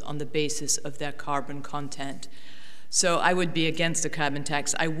imports on the basis of their carbon content. So I would be against a carbon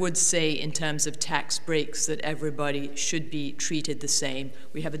tax. I would say in terms of tax breaks that everybody should be treated the same.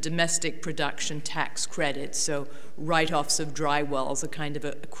 We have a domestic production tax credit, so write-offs of dry wells are kind of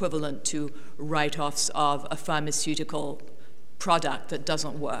equivalent to write-offs of a pharmaceutical product that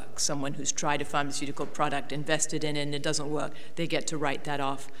doesn't work. Someone who's tried a pharmaceutical product, invested in it, and it doesn't work, they get to write that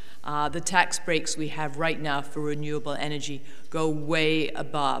off. The tax breaks we have right now for renewable energy go way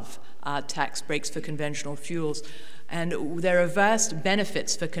above tax breaks for conventional fuels. And there are vast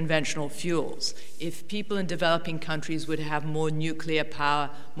benefits for conventional fuels. If people in developing countries would have more nuclear power,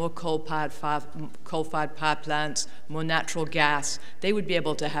 more coal-fired power plants, more natural gas, they would be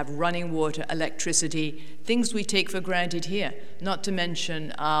able to have running water, electricity, things we take for granted here. Not to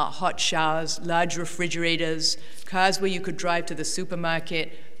mention hot showers, large refrigerators, cars where you could drive to the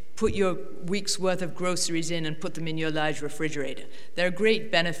supermarket, put your week's worth of groceries in and put them in your large refrigerator. There are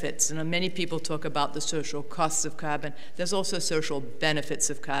great benefits, and many people talk about the social costs of carbon. There's also social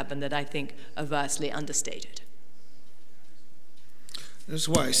benefits of carbon that I think are vastly understated. That's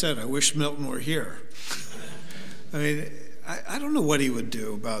why I said I wish Milton were here. I mean, I don't know what he would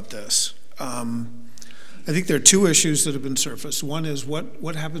do about this. I think there are two issues that have been surfaced. One is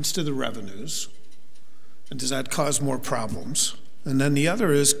what happens to the revenues, and does that cause more problems? And then the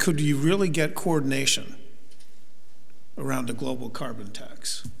other is, could you really get coordination around a global carbon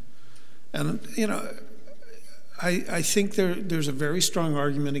tax? And, you know, I think there's a very strong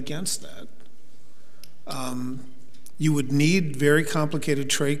argument against that. You would need very complicated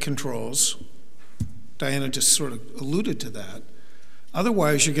trade controls. Diana just sort of alluded to that.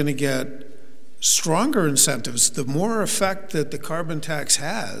 Otherwise, you're going to get stronger incentives. The more effect that the carbon tax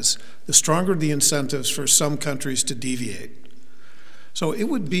has, the stronger the incentives for some countries to deviate. So it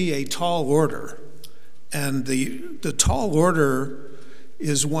would be a tall order, and the tall order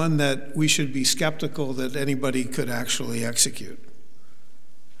is one that we should be skeptical that anybody could actually execute.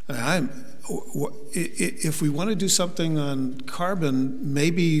 If we want to do something on carbon,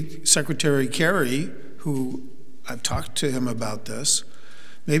 maybe Secretary Kerry, who I've talked to him about this,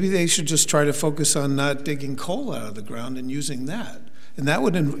 maybe they should just try to focus on not digging coal out of the ground and using that. And that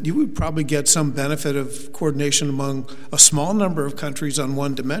you would probably get some benefit of coordination among a small number of countries on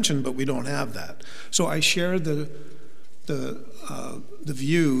one dimension, but we don't have that. So I share the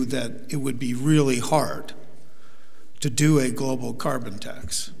view that it would be really hard to do a global carbon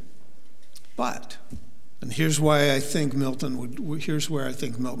tax. But, and here's why I think Milton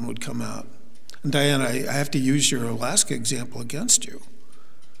would come out. And Diana, I have to use your Alaska example against you.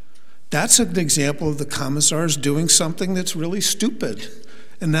 That's an example of the commissars doing something that's really stupid.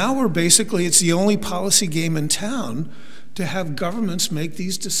 And now it's the only policy game in town to have governments make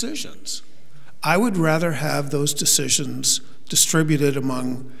these decisions. I would rather have those decisions distributed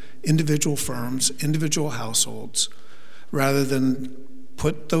among individual firms, individual households, rather than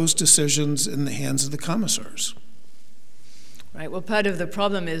put those decisions in the hands of the commissars. Right, well, part of the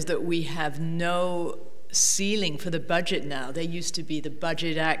problem is that we have no ceiling for the budget now. There used to be the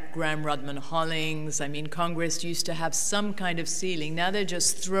Budget Act, Graham-Rudman-Hollings. I mean, Congress used to have some kind of ceiling. Now they're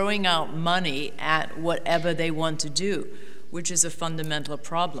just throwing out money at whatever they want to do, which is a fundamental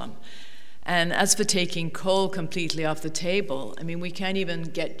problem. And as for taking coal completely off the table, I mean, we can't even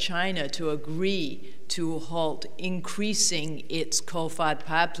get China to agree to halt increasing its coal-fired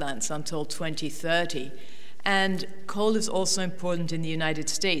power plants until 2030. And coal is also important in the United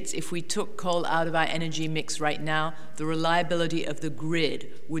States. If we took coal out of our energy mix right now, the reliability of the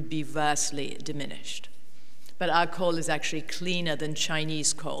grid would be vastly diminished. But our coal is actually cleaner than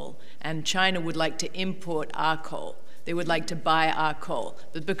Chinese coal, and China would like to import our coal. They would like to buy our coal.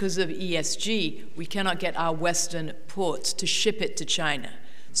 But because of ESG, we cannot get our Western ports to ship it to China.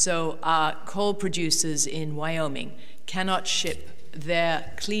 So our coal producers in Wyoming cannot ship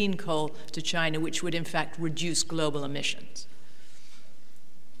their clean coal to China, which would in fact reduce global emissions.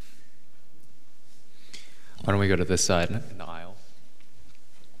 Why don't we go to this side in the aisle?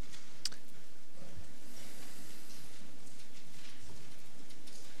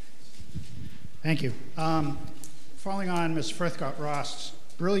 Thank you. Following on Ms. Furchtgott-Roth's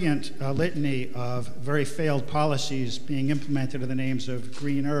brilliant litany of very failed policies being implemented in the names of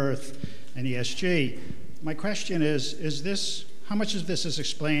Green Earth and ESG, my question is how much of this is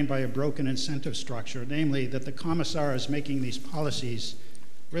explained by a broken incentive structure, namely that the commissars making these policies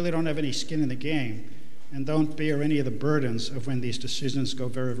really don't have any skin in the game and don't bear any of the burdens of when these decisions go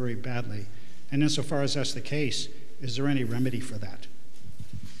very, very badly? And insofar as that's the case, is there any remedy for that?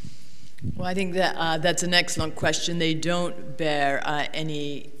 Well, I think that that's an excellent question. They don't bear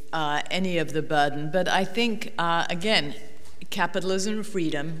any of the burden. But I think, again, capitalism and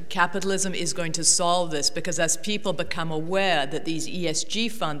freedom. Capitalism is going to solve this because as people become aware that these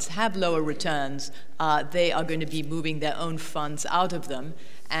ESG funds have lower returns, they are going to be moving their own funds out of them.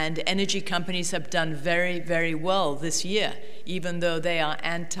 And energy companies have done very, very well this year, even though they are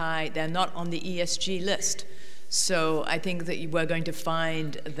they're not on the ESG list. So I think that we're going to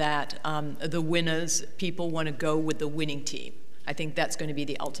find that the winners, people want to go with the winning team. I think that's going to be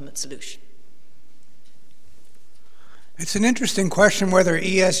the ultimate solution. It's an interesting question whether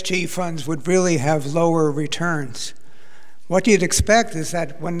ESG funds would really have lower returns. What you'd expect is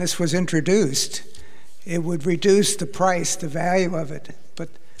that when this was introduced, it would reduce the price, the value of it. But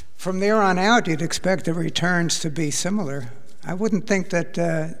from there on out, you'd expect the returns to be similar. I wouldn't think that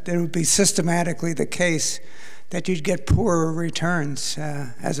it would be systematically the case that you'd get poorer returns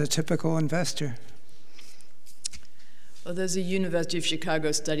as a typical investor. Well, there's a University of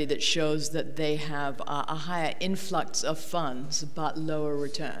Chicago study that shows that they have a higher influx of funds but lower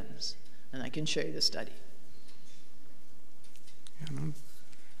returns. And I can show you the study. I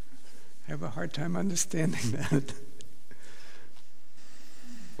have a hard time understanding that.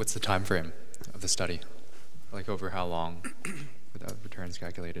 What's the time frame of the study? Like over how long without returns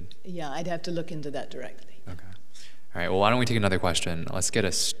calculated? Yeah, I'd have to look into that directly. Okay. All right, well, why don't we take another question? Let's get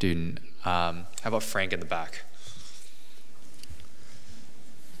a student. How about Frank in the back?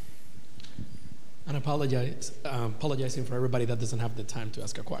 And apologizing for everybody that doesn't have the time to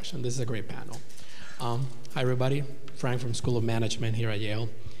ask a question. This is a great panel. Hi, everybody. Frank from School of Management here at Yale.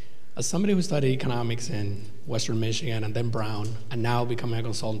 As somebody who studied economics in Western Michigan and then Brown, and now becoming a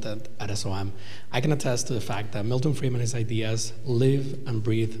consultant at SOM, I can attest to the fact that Milton Friedman's ideas live and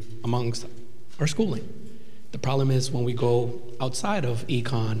breathe amongst our schooling. The problem is when we go outside of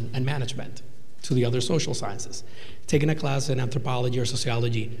econ and management to the other social sciences. Taking a class in anthropology or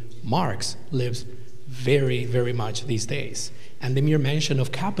sociology, Marx lives very, very much these days. And the mere mention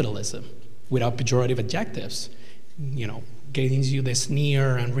of capitalism without pejorative adjectives, gains you the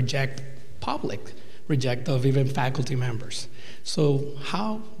sneer and reject of even faculty members. So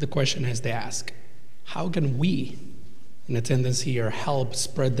the question is to ask, how can we, in attendance here, help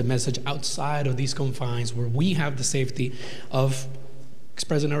spread the message outside of these confines where we have the safety of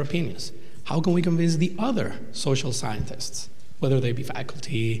expressing our opinions? How can we convince the other social scientists, whether they be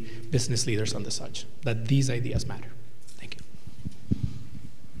faculty, business leaders, and the such, that these ideas matter? Thank you.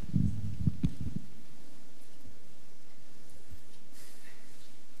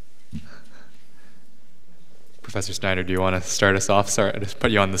 Professor Snyder, do you want to start us off? Sorry, I just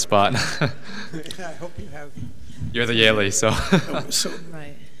put you on the spot. I hope you have. You're the Yaley, so.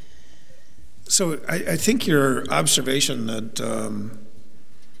 Right. So I think your observation that,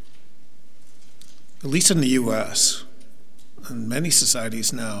 at least in the U.S., and many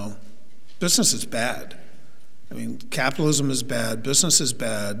societies now, business is bad. I mean, capitalism is bad, business is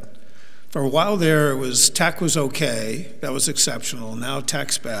bad. For a while there, tech was okay, that was exceptional. Now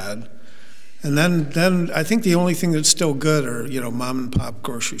tech's bad. And then I think the only thing that's still good are, mom and pop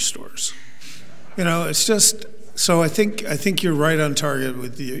grocery stores. It's just, so I think you're right on target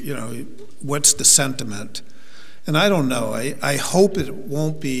with what's the sentiment. And I don't know, I hope it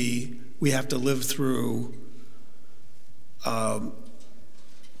won't be, we have to live through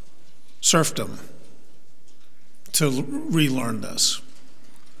serfdom to relearn this.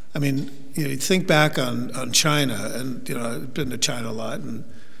 I mean, you think back on China, and I've been to China a lot, and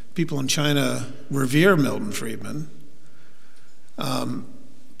people in China revere Milton Friedman.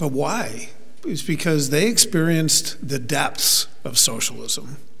 But why? It's because they experienced the depths of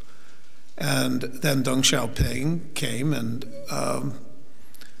socialism. And then Deng Xiaoping came, and a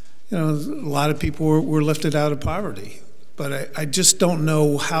lot of people were lifted out of poverty. But I just don't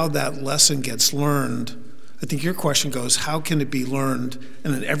know how that lesson gets learned. I think your question goes, how can it be learned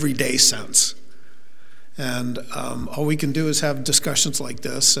in an everyday sense? And all we can do is have discussions like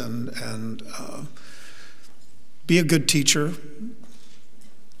this and be a good teacher.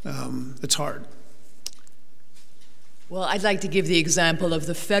 It's hard. Well, I'd like to give the example of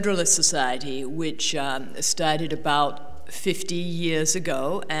the Federalist Society, which started about 50 years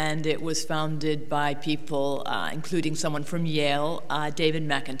ago, and it was founded by people, including someone from Yale, David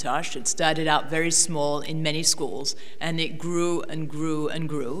McIntosh. It started out very small in many schools, and it grew and grew and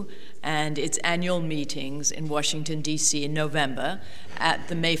grew. And its annual meetings in Washington, D.C. in November at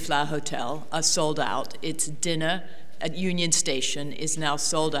the Mayflower Hotel are sold out. Its dinner at Union Station is now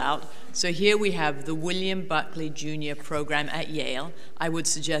sold out. So here we have the William Buckley Jr. program at Yale. I would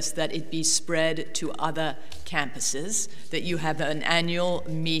suggest that it be spread to other campuses, that you have an annual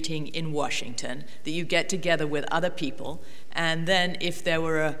meeting in Washington, that you get together with other people, and then if there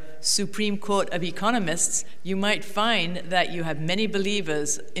were a Supreme Court of economists, you might find that you have many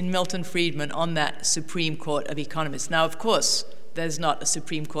believers in Milton Friedman on that Supreme Court of economists. Now, of course, there's not a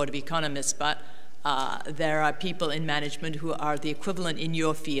Supreme Court of economists, but There are people in management who are the equivalent in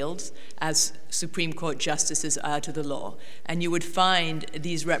your fields as Supreme Court justices are to the law. And you would find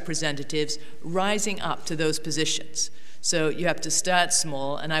these representatives rising up to those positions. So you have to start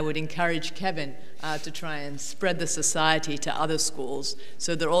small, and I would encourage Kevin to try and spread the society to other schools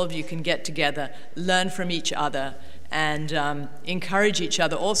so that all of you can get together, learn from each other, and encourage each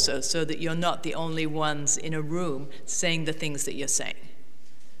other also, so that you're not the only ones in a room saying the things that you're saying.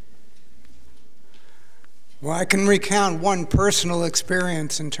 Well, I can recount one personal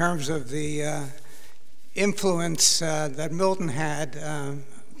experience in terms of the influence that Milton had,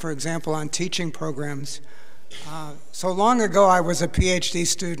 for example, on teaching programs. So long ago, I was a PhD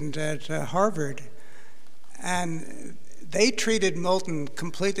student at Harvard, and they treated Milton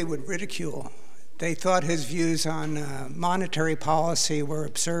completely with ridicule. They thought his views on monetary policy were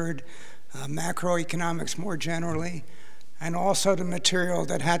absurd, macroeconomics more generally, and also the material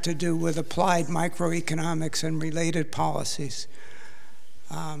that had to do with applied microeconomics and related policies.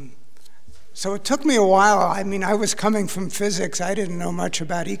 So it took me a while. I mean, I was coming from physics. I didn't know much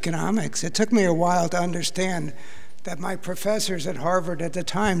about economics. It took me a while to understand that my professors at Harvard at the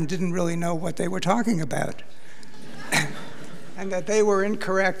time didn't really know what they were talking about. And that they were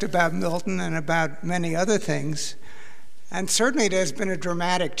incorrect about Milton and about many other things. And certainly there's been a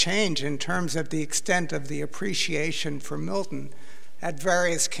dramatic change in terms of the extent of the appreciation for Milton at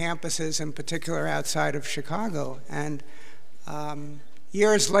various campuses, in particular outside of Chicago. And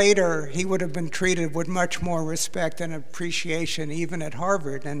years later, he would have been treated with much more respect and appreciation even at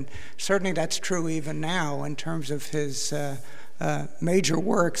Harvard. And certainly that's true even now in terms of his major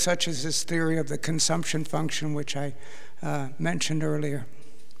work, such as his theory of the consumption function, which I mentioned earlier.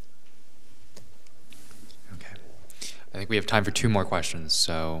 I think we have time for 2 more questions.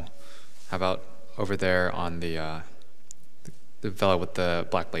 So how about over there on the fellow with the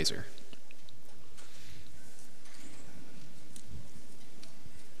black blazer?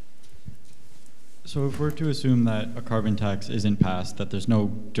 So if we're to assume that a carbon tax isn't passed, that there's no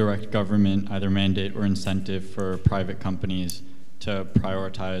direct government either mandate or incentive for private companies to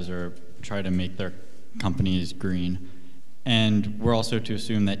prioritize or try to make their companies green, and we're also to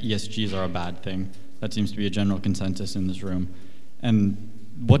assume that ESGs are a bad thing, that seems to be a general consensus in this room. And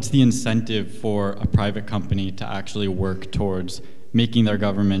what's the incentive for a private company to actually work towards making their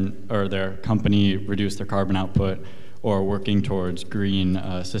government or their company reduce their carbon output or working towards green,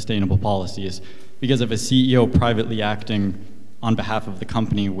 sustainable policies? Because if a CEO privately acting on behalf of the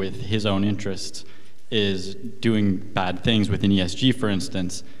company with his own interests is doing bad things within ESG, for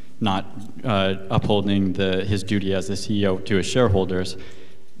instance, not upholding his duty as the CEO to his shareholders,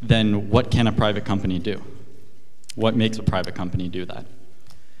 then what can a private company do? What makes a private company do that?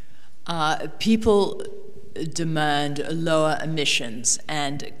 People demand lower emissions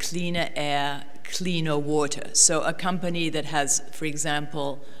and cleaner air, cleaner water. So a company that has, for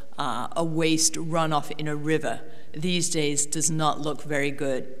example, a waste runoff in a river these days does not look very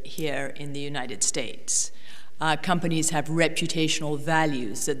good here in the United States. Companies have reputational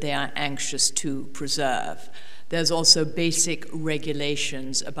values that they are anxious to preserve. There's also basic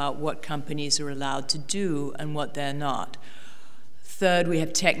regulations about what companies are allowed to do and what they're not. Third, we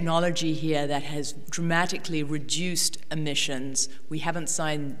have technology here that has dramatically reduced emissions. We haven't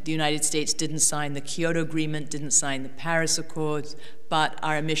signed, the United States didn't sign the Kyoto Agreement, didn't sign the Paris Accords, but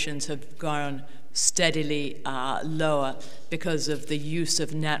our emissions have gone steadily lower because of the use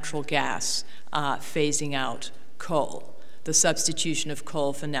of natural gas phasing out coal, the substitution of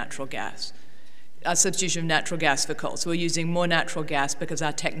coal for natural gas. Substitution of natural gas for coal. So we're using more natural gas because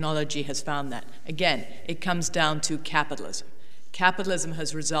our technology has found that. Again, it comes down to capitalism. Capitalism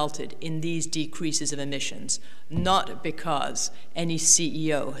has resulted in these decreases of emissions, not because any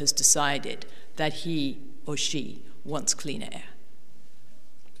CEO has decided that he or she wants cleaner air.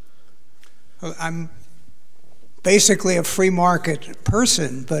 Well, I'm basically a free market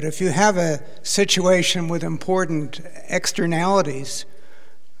person, but if you have a situation with important externalities,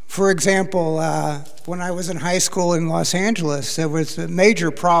 for example, when I was in high school in Los Angeles, there was major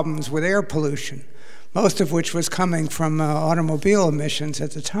problems with air pollution, most of which was coming from automobile emissions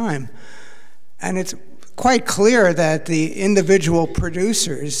at the time. And it's quite clear that the individual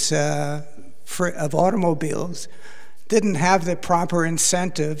producers of automobiles didn't have the proper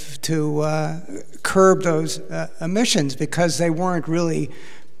incentive to curb those emissions because they weren't really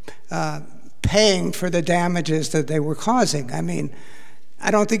paying for the damages that they were causing. I mean, I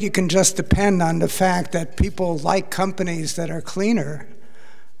don't think you can just depend on the fact that people like companies that are cleaner.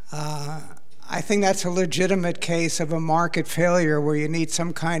 I think that's a legitimate case of a market failure where you need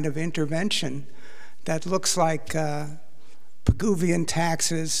some kind of intervention that looks like Pigouvian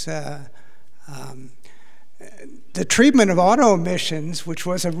taxes, The treatment of auto emissions, which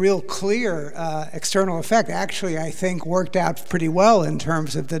was a real clear external effect, actually I think worked out pretty well in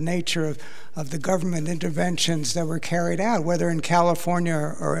terms of the nature of the government interventions that were carried out, whether in California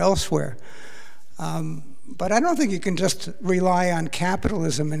or elsewhere. But I don't think you can just rely on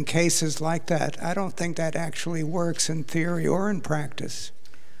capitalism in cases like that. I don't think that actually works in theory or in practice.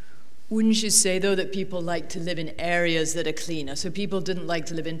 Wouldn't you say, though, that people like to live in areas that are cleaner? So people didn't like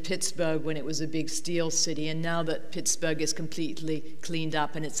to live in Pittsburgh when it was a big steel city, and now that Pittsburgh is completely cleaned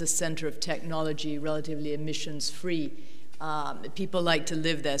up and it's a center of technology, relatively emissions-free, people like to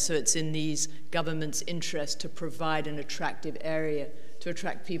live there. So it's in these governments' interest to provide an attractive area to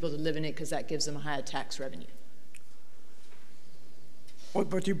attract people to live in it because that gives them a higher tax revenue. Well,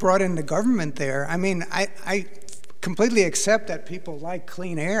 but you brought in the government there. I mean, I completely accept that people like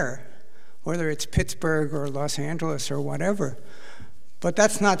clean air, whether it's Pittsburgh or Los Angeles or whatever. But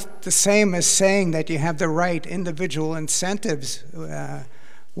that's not the same as saying that you have the right individual incentives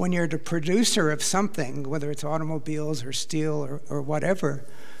when you're the producer of something, whether it's automobiles or steel or whatever,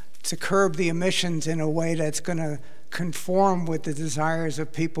 to curb the emissions in a way that's going to conform with the desires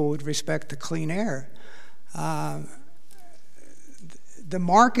of people with respect to clean air. The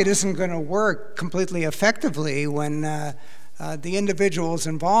market isn't going to work completely effectively when the individuals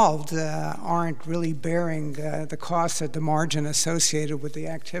involved aren't really bearing the costs at the margin associated with the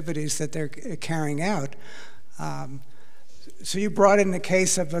activities that they're carrying out. So you brought in the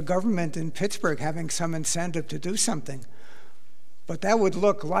case of a government in Pittsburgh having some incentive to do something, but that would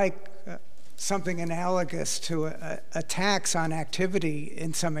look like something analogous to a tax on activity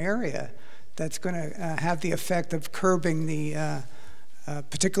in some area that's going to have the effect of curbing the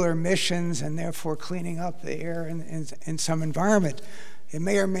particular emissions and therefore cleaning up the air in some environment. It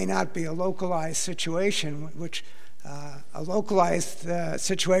may or may not be a localized situation, which a localized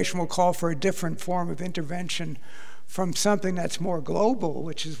situation will call for a different form of intervention from something that's more global,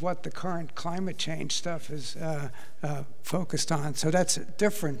 which is what the current climate change stuff is focused on. So that's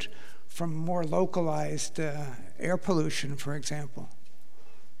different from more localized air pollution, for example.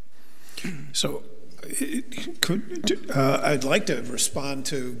 So I'd like to respond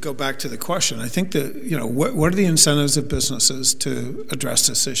to go back to the question. I think that, what are the incentives of businesses to address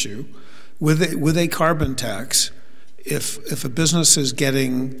this issue? With a carbon tax, if a business is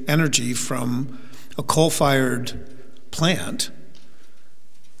getting energy from a coal-fired plant,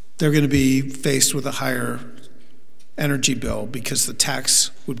 they're going to be faced with a higher energy bill because the tax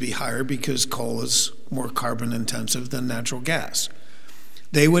would be higher because coal is more carbon intensive than natural gas.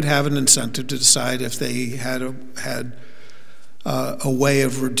 They would have an incentive to decide if they had a way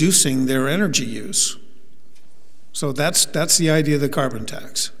of reducing their energy use. So that's the idea of the carbon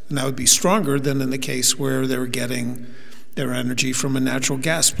tax. And that would be stronger than in the case where they were getting their energy from a natural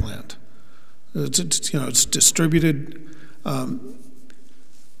gas plant. It's distributed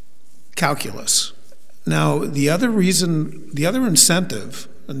calculus. Now, the other incentive,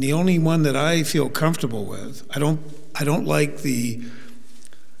 and the only one that I feel comfortable with, I don't like the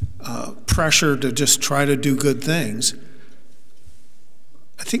pressure to just try to do good things.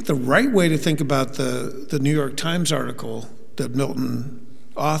 I think the right way to think about the New York Times article that Milton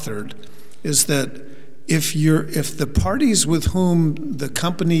authored is that if the parties with whom the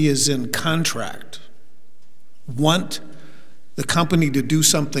company is in contract want the company to do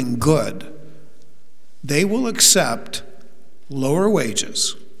something good, they will accept lower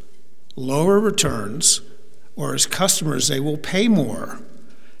wages, lower returns, or as customers, they will pay more.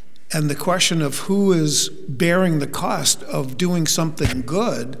 And the question of who is bearing the cost of doing something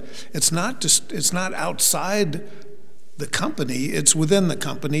good, it's not outside the company, it's within the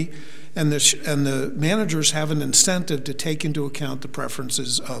company, and the managers have an incentive to take into account the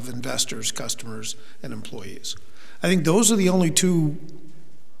preferences of investors, customers, and employees. I think those are the only two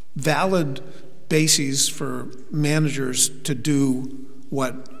valid bases for managers to do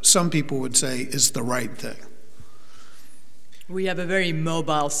what some people would say is the right thing. We have a very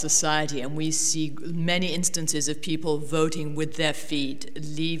mobile society, and we see many instances of people voting with their feet,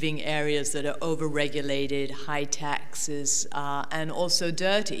 leaving areas that are overregulated, high taxes, and also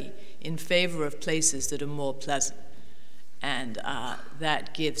dirty, in favor of places that are more pleasant. And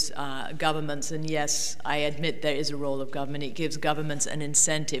that gives governments, and yes, I admit there is a role of government, it gives governments an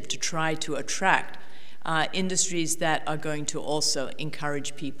incentive to try to attract industries that are going to also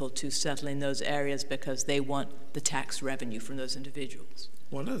encourage people to settle in those areas because they want the tax revenue from those individuals.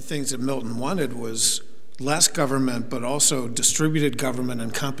 One of the things that Milton wanted was less government, but also distributed government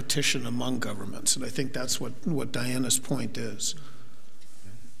and competition among governments. And I think that's what Diana's point is.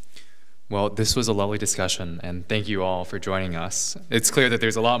 Well, this was a lovely discussion, and thank you all for joining us. It's clear that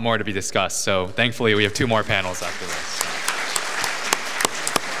there's a lot more to be discussed, so thankfully we have 2 more panels after this.